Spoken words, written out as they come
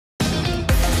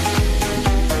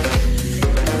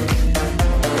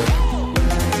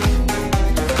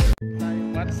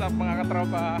up mga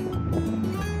katropa?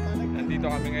 Nandito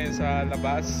kami ngayon sa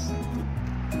labas.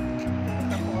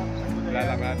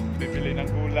 Lalakad, bibili ng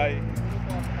gulay.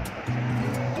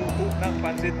 Ng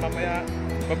pancit. Mamaya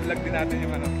babilag din natin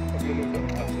yung pagluluto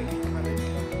ng pancit.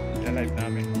 Yan live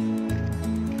namin.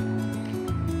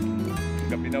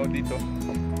 Gabi na dito.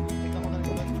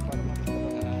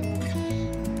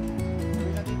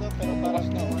 Pero paras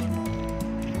na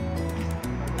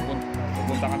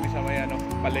Pupunta kami sa may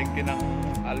palengke ng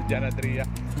Aljanadria.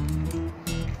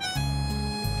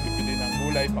 Bibili ng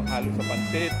gulay panghalo sa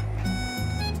pancit.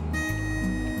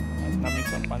 At namin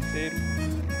sa pancit.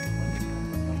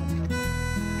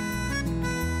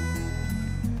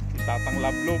 Itatang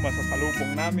lablo,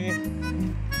 masasalubong namin.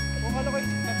 kung ano kayo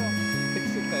na to?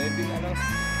 Exit na, hindi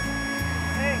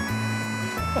Hey!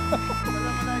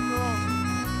 Assalamualaikum.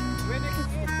 When is it?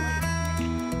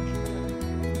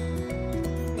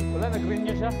 Wala,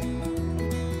 nag-renew siya.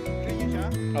 Renew siya?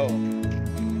 Oo.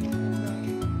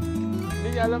 Hindi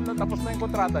niya alam na tapos na yung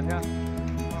kontrata niya.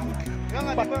 Kaya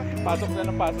nga, diba? Pasok na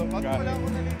ng pasok. Bago pa lang ako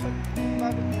nalipat.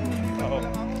 Bago pa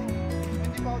lang ako.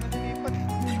 Hindi pa ako nalilipat.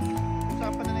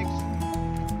 Usapan na next.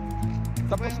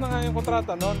 Tapos na nga yung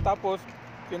kontrata noon. Tapos,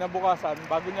 kinabukasan,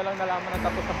 bago niya lang nalaman na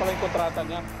tapos na pala yung kontrata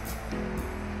niya.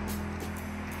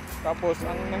 Tapos,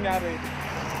 ang nangyari,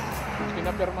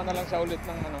 pinapirma na lang siya ulit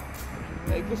ng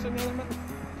gusto niya naman.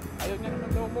 Ayaw niya naman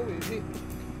daw umuwi. Hindi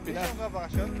Hindi ka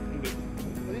bakasyon? Hindi.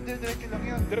 Hindi, dire-diretso lang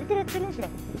yun. Dire-diretso lang siya.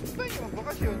 Ba yung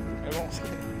magbakasyon? Ewan ko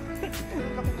sa'yo.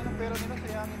 Ang laki na ng pera nila,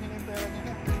 sayangin nila yung pera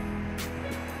nila.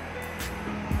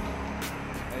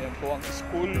 Ayan po ang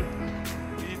school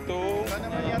dito. Wala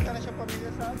naman yata na siya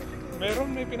pamilya sa atin. Meron,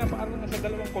 may pinapaaral na sa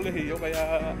dalawang kolehiyo, kaya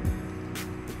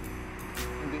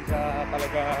hindi siya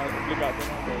talaga obligado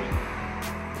ng gawin.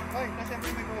 Ay, kasi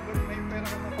may pera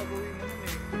ka na pag-uwi mo nun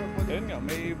eh. Ayun nga,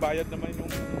 may bayad naman yung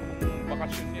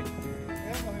bakasyon niya.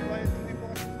 Kaya nga, may bayad naman yung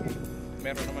bakasyon eh.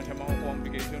 Meron naman siya makukuha ang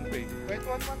vacation pay. Kahit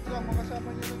 1 month lang, makasama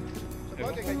niya nun. Sa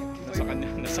bagay, ganyan. Nasa kanya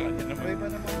naman. Iba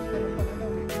naman ang ganun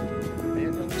pananaw eh.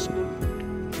 Ayan ang school.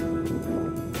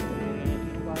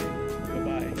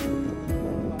 Babae.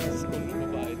 School ng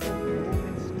babae.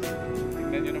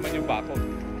 Tingnan nyo naman yung bakod.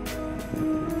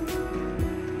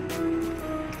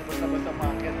 Basta-basta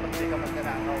market, pag di ka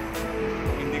magnanakaw.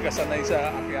 Hindi ka sanay sa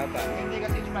akyatan. Hindi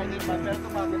kasi Spider-Man, pero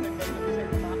tumagal ng ganyan kasi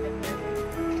yung market na yun.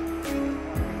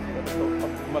 Ito,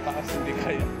 pag mataas hindi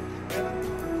kaya.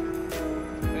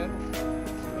 Ayan.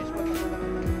 May spot ako lang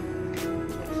ang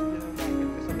market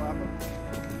ko sa bakod.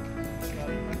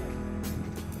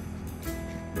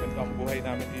 Ito ang buhay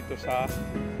namin dito sa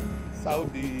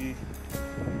Saudi.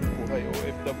 Buhay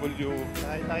OFW.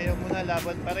 Dahil tayo muna,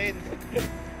 laban pa rin.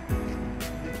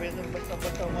 Hindi pwedeng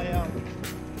basta-basta umayaw.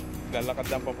 Lalakad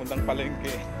lang papuntang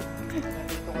palengke.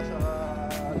 Nandito ka sa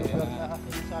lugar na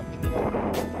sinasabi nila.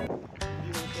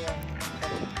 Hindi uso ang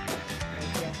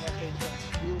message.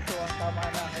 Hindi uso ang tama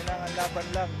na. Kailangan laban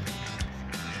lang.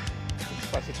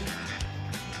 Positive.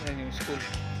 Ayan yung school.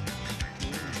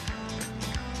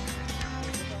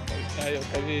 Ayaw,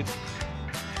 tawid.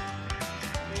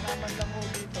 Kailangan lang mo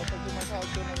dito. Pag sumasahod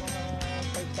ko ng mga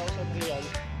 5,000 real,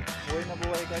 buhay na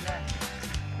buhay ka na.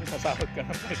 Masahod ka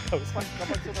ng 5,000.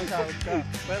 Kapag sumasahod ka.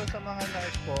 Pero sa mga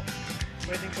nurse po,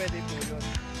 pwede po yun.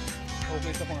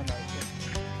 Okay sa mga nurse.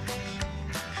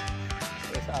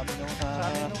 Kaya sa amin yung Sa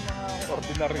amin ng mga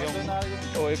ordinaryong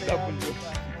OFW.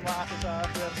 Umaasa sa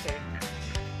swerte,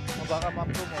 baka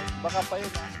ma-promote. Baka pa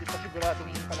yun, hindi pa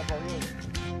siguradong kalabaw yun.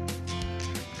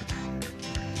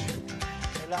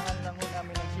 Kailangan lang ho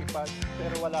namin ng sipag,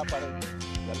 pero wala pa rin.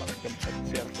 Lalakad kami sa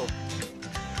desierto.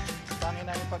 Tangin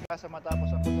namin pagkasa matapos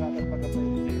ang kontrata at pag-apply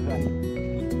sa iba.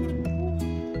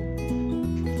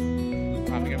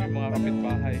 Kami mga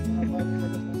kapitbahay. Mga bago sa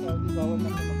Saudi, bawal na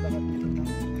sa maglakad dito ng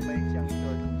bike siyang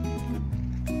short.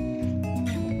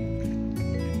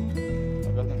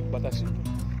 Tagal ng batas yun.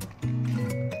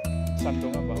 Santo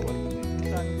nga bawal.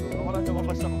 Saan ko? Ako lang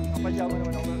lumabas ako. Kapadyawa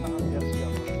naman ako ng jersey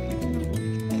ako.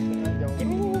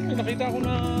 Pero may nakita ko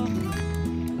na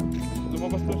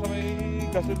lumabas doon sa may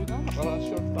gasolina,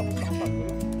 naka-short tapos nakasanto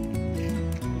lang.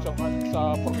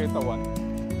 Sa Porqueta 1.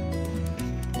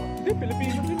 Hindi,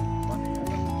 Pilipino din.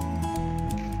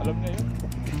 Alam niya yun.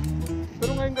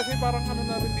 Pero ngayon kasi parang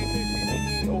na rin dito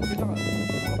yung okay na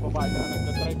mga babae na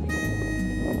nagdadrive.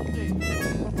 Hindi.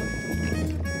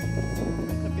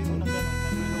 Sabi mo na gano'n,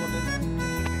 naluluwagan na.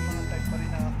 May mga type pa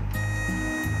rin na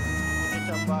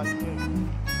sinitsambaan ko eh.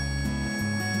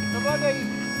 Sabagay,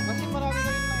 kasi marami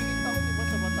na rin nakikita ko, di ba,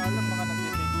 sa Batalang, mga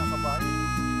nag-date na kabahay.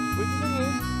 Pwede na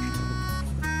ngayon.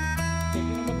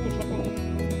 Pwede na mag-usap ang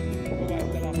babae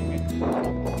at lalaki ngayon.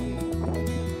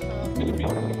 Sa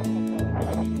Pilipino.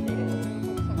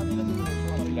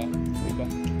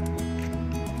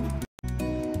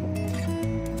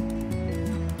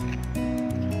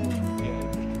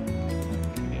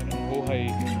 buhay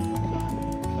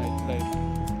nightlife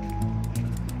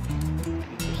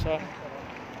dito sa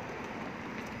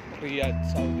Riyadh,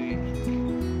 Saudi.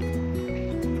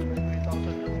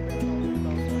 3,000 lang, pero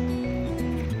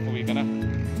 3,000. Uwi ka na. Hindi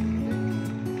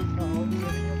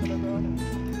rin yung talaga.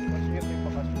 Mas yun may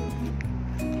bakasyon.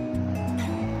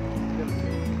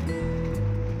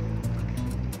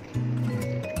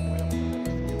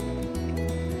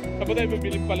 Saan ba tayo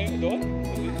bibili pala yun doon?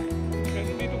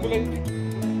 Meron dito gulay.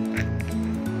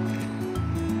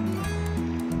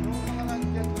 Yung nakaraan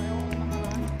dyan, yung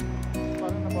nakaraan,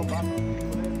 parang nababasa.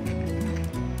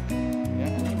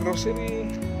 Yan, grocery.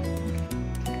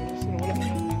 Grocery, wala na.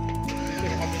 Dito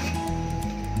rin kami.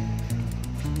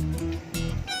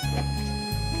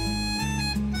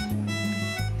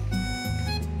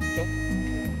 Ito.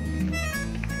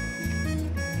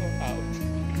 Oh, out.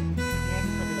 Yan,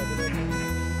 kabila dito.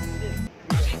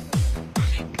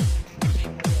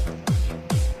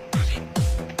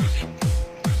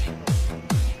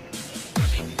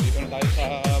 Dito na tayo sa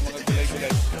mga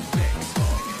gulay-gulay.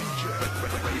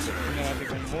 Tingnan natin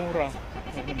kung mura.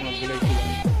 Ano mga gulay-gulay.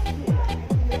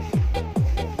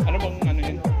 Ano bang ano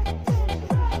yun?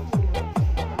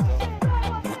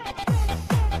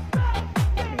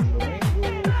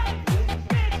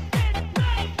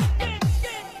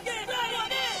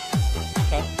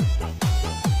 Ha?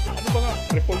 Ano ba nga?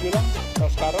 Repolyo lang?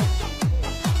 Tapos carrots?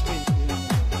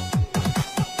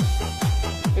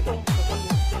 Ito.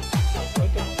 Repolyo. Oh,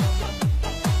 ito.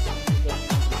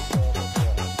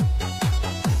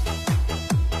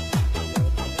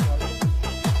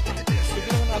 Sige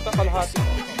naman ata kalahati.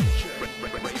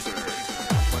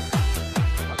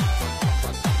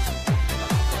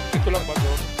 Ito lang ba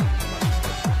doon?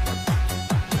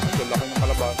 Ito laki ng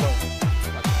kalabasa.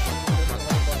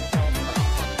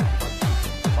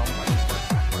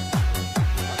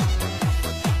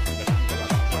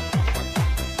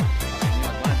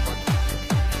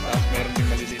 Tapos meron din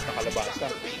maliliit na kalabasa.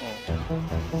 Oh.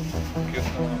 Cute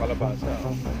na mga kalabasa.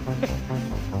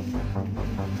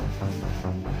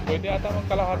 Pwede ata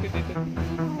magkalahati dito.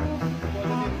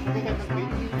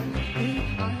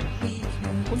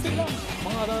 Kunti lang.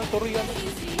 Mga Torian.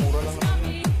 Mura lang naman.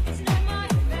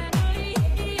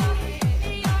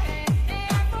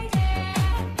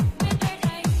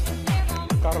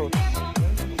 Carrots.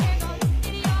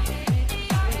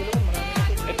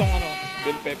 Itong ano,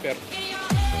 bell pepper.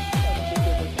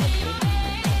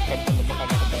 Canton na baka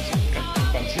nakapansit.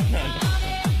 Canton pansit na ano.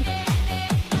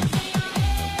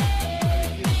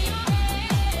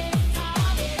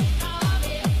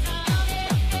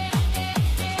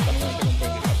 Tanong natin kung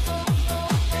pwede lang.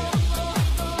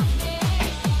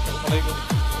 Malay ko.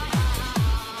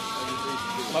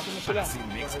 Mapin mo sila.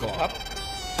 Up.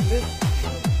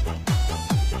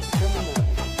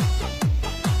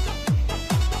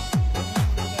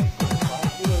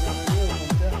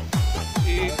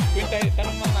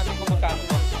 Tanong lang natin kung magkano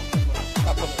to.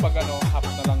 Tapos pag ano, half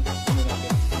na lang kunin natin.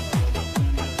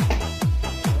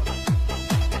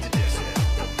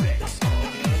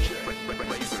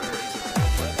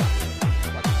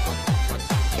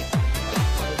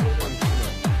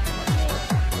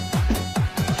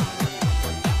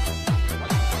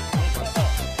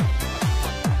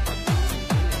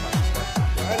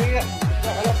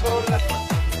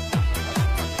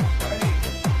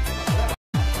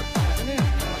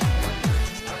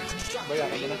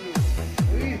 Bayaran mo na.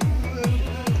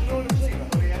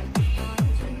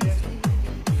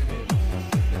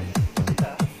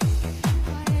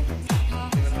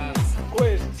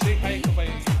 Kuya, say hi to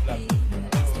my vlog.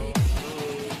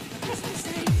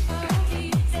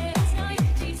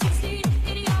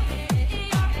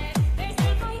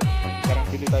 Parang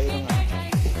bili tayo ng ano.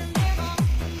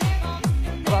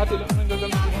 Parati lang nang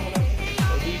gagamitin mo lang.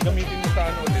 O di gamitin mo sa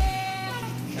ano ulit.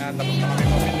 Yan, tapos na kami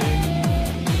mabili.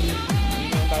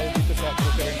 Tayo dito sa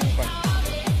grocery ng pan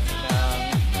ng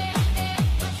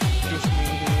Juice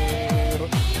ni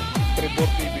Trevor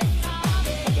TV.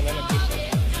 Padala ng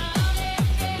juice.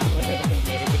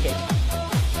 Meron ko dyan.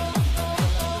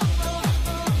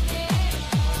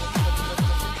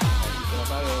 Dito na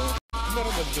tayo.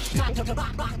 Meron ba juice dito?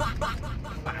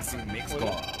 Passing mix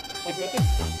call. Ito ito.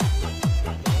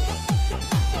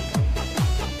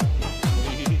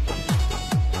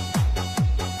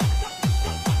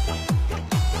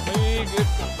 May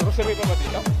grocery pa ba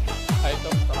dito? Ay, ito,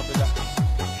 sa kabila.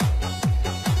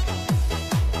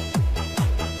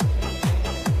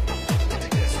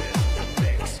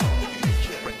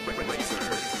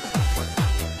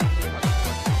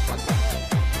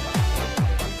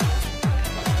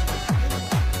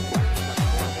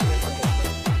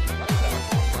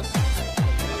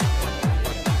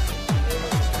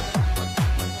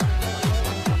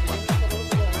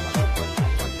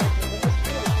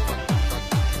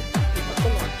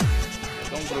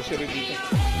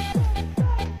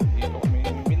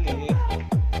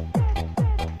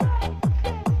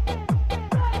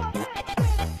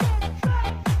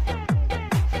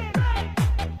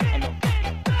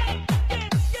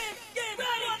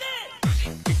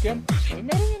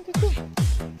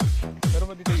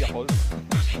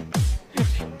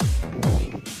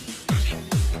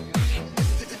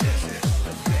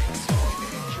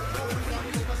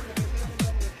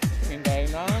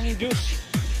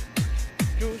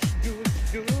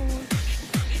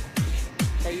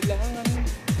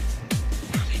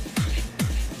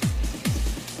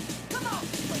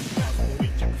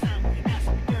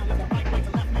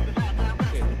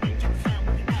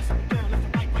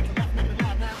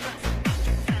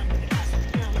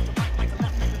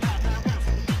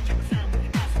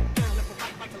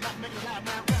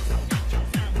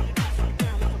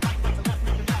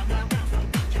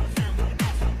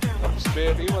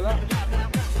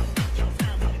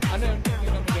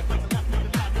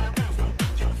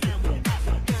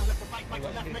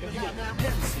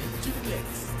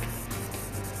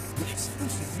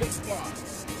 Exclusive mix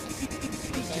box.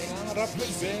 Kaya nga wrap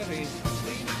with berry.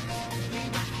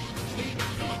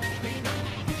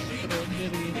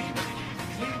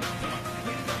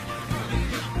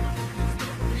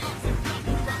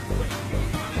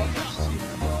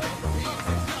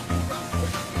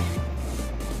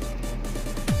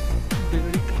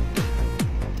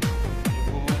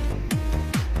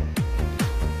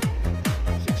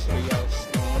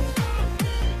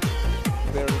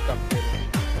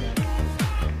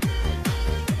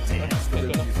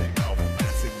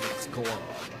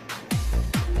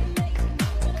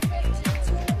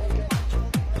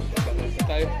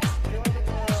 Strawberry.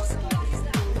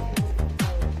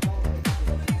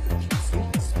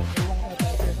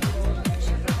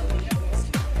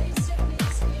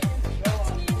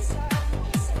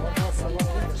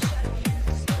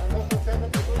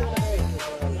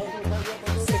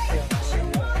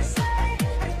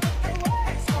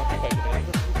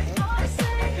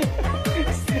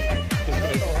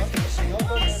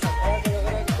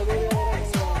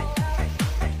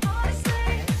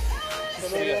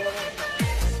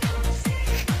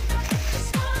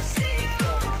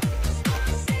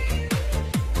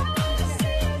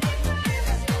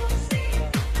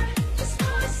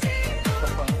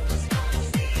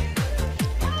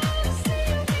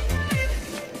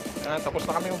 Tapos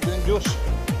na kami mag-bili ng juice.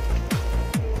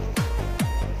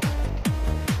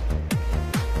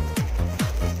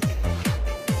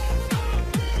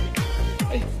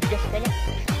 Ay, bigas pala.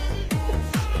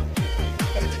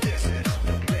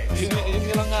 Yun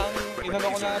lang nga ang inano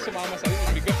ko na sumama sa'yo,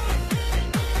 yung bigas.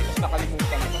 Tapos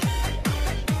nakalimutan ko.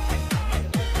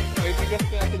 May bigas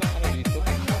ko natin lang ano dito.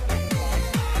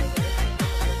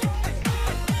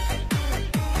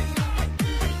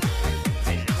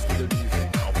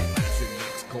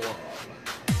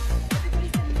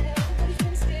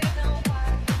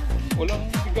 Walang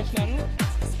bigas na ano.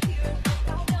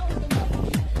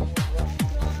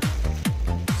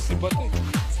 Sibat eh.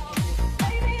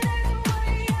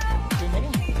 Yun na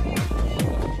lang.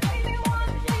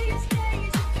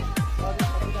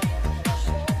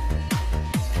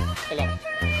 Wala.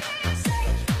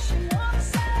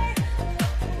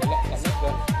 Wala. Tamad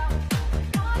ba?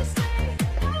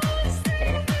 Tara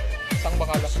na. Isang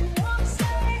bakala.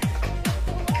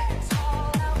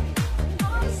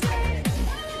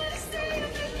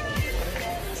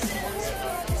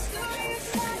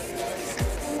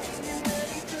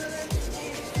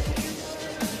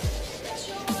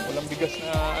 Bigas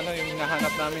na ano yung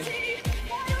hinahanap namin.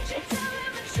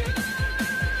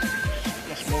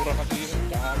 Mas mura kasi yun,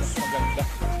 kaya mas maganda.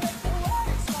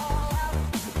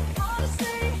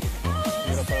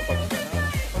 Hirap para pagkana.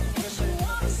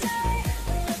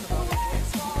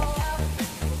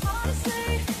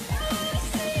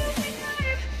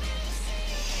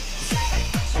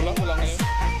 Wala ngayon.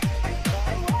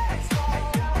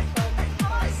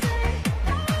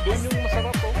 Doon yung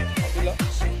masarap oh, kabila.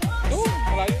 Doon,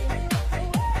 malayo yun.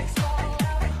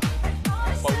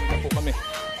 Pauwi na po kami.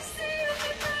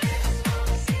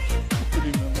 Hindi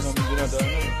naman namin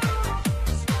dinadaanan.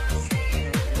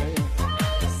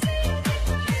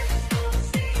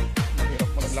 Mahirap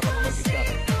maglakad mag-isa.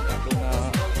 Lalo na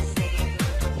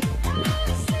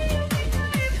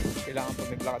kailangan pag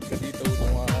naglakad ka dito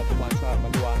tumaan sa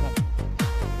maliwanag.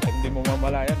 Ay, hindi mo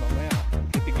mamalayan mamaya.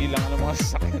 Titigilan ka ng mga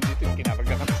sasakyan dito yung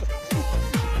kinarga ka na sa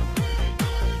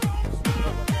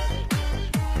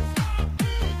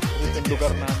yung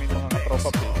lugar namin mga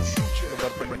katropa page.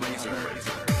 Lugar po namin yung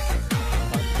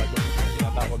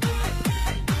tinatawag yun.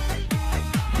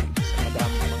 Sa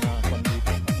madaming mga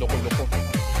pandito. Loko-loko.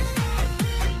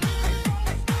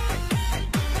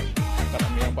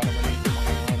 Karamihan pa naman dito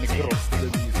mga negro.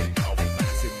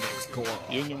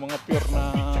 Yun yung mga pure na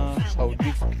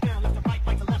Saudi.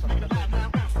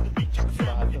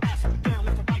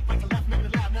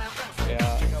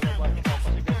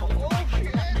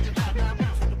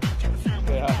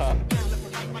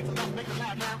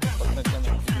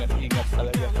 Ingat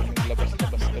talaga kung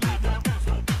labas-labas ka dito.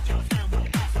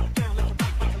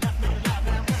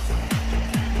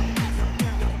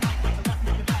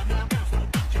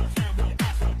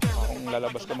 Kung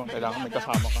lalabas ka man, kailangan may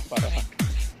kasama ka para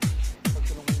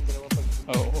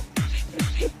oo.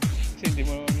 Kasi hindi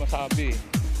mo naman masabi.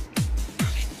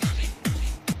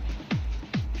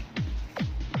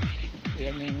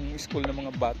 Yan yung school ng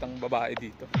mga batang babae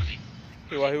dito.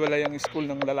 Hiwa-hiwalay ang school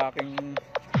ng lalaking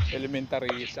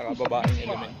elementary saka babaeng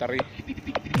elementary.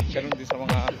 Ganun din sa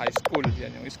mga high school.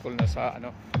 Yan yung school na sa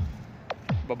ano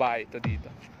babae ito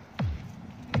dito.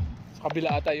 Sa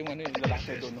kabila ata yung ano yung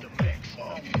lalaki doon.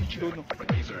 Doon.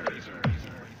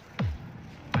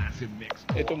 Exclusive mix.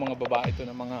 Ito mga babae ito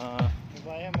na mga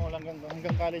Diba yan, mga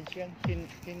hanggang college yan.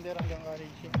 Kinder hanggang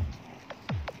college yan.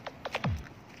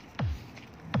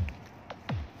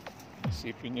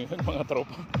 isipin nyo yun mga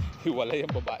tropa. Hiwalay ang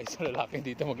babae sa lalaki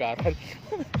dito mag-aral.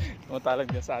 Tumatawag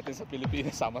niya sa atin sa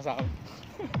Pilipinas sama-sama.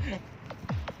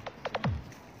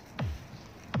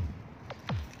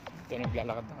 Ito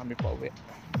naglalakad na kami pa uwi.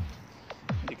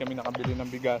 Hindi kami nakabili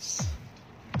ng bigas.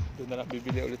 Doon na lang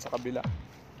bibili ulit sa kabila.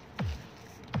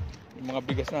 Yung mga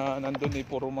bigas na nandun eh,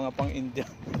 puro mga pang India.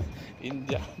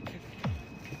 India.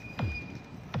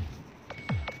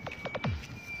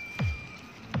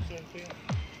 Siyempre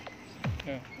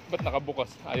yun. Ba't nakabukas?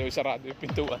 Ayaw isarado yung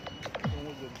pintuan. Tungo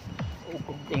dun.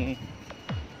 Ugog kang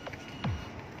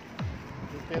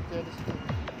Yung perte school.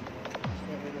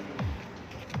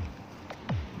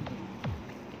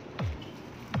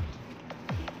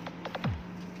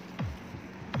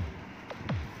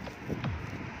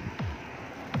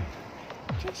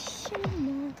 just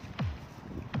mo.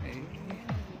 Eh,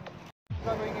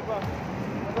 Gagawin iba.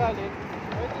 Magalit.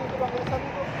 Ay, tinutulak kaya sabi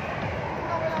ko.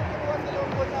 Kailangan kinuha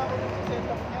 2 buwan na ako dun sa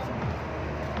setup niya.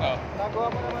 oh, Nagawa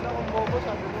mo naman akong bobo,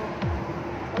 sabi ko.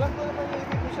 Alam ko naman yung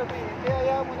ibig mo sabihin. Kaya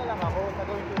hayaan mo na lang ako.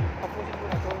 Nagawin ko. Tapusin ko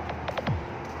na to.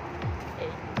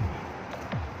 eh,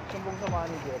 Sumbong sa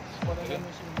manager. Parang Okay.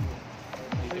 ganun sumbong.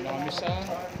 dito na kami sa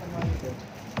Manager.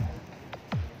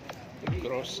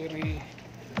 grocery.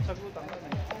 Sagutan ka na.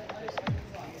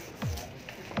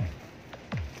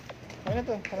 Ano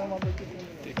to? Parang mabagkit yun.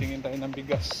 Titingin tayo ng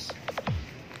bigas.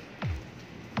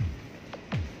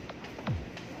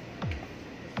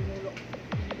 Tinulak.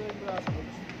 Hindi ko yung braso ko.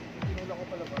 Tinulak ko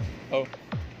palabas. Oh,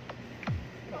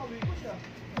 Nakawin ko siya.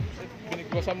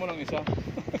 binigwasan mo ng isa.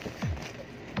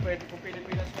 Pwede kung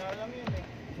Pilipinas nga lang yun eh.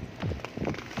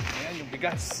 Ayan yung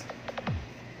bigas.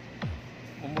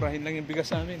 Mumurahin lang yung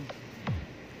bigas namin.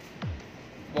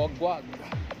 Wag-wag.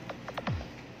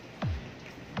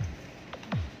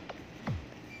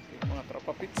 Yung mga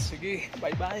tropa pits. Sige,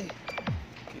 bye-bye.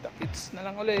 Kita pits na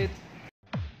lang ulit.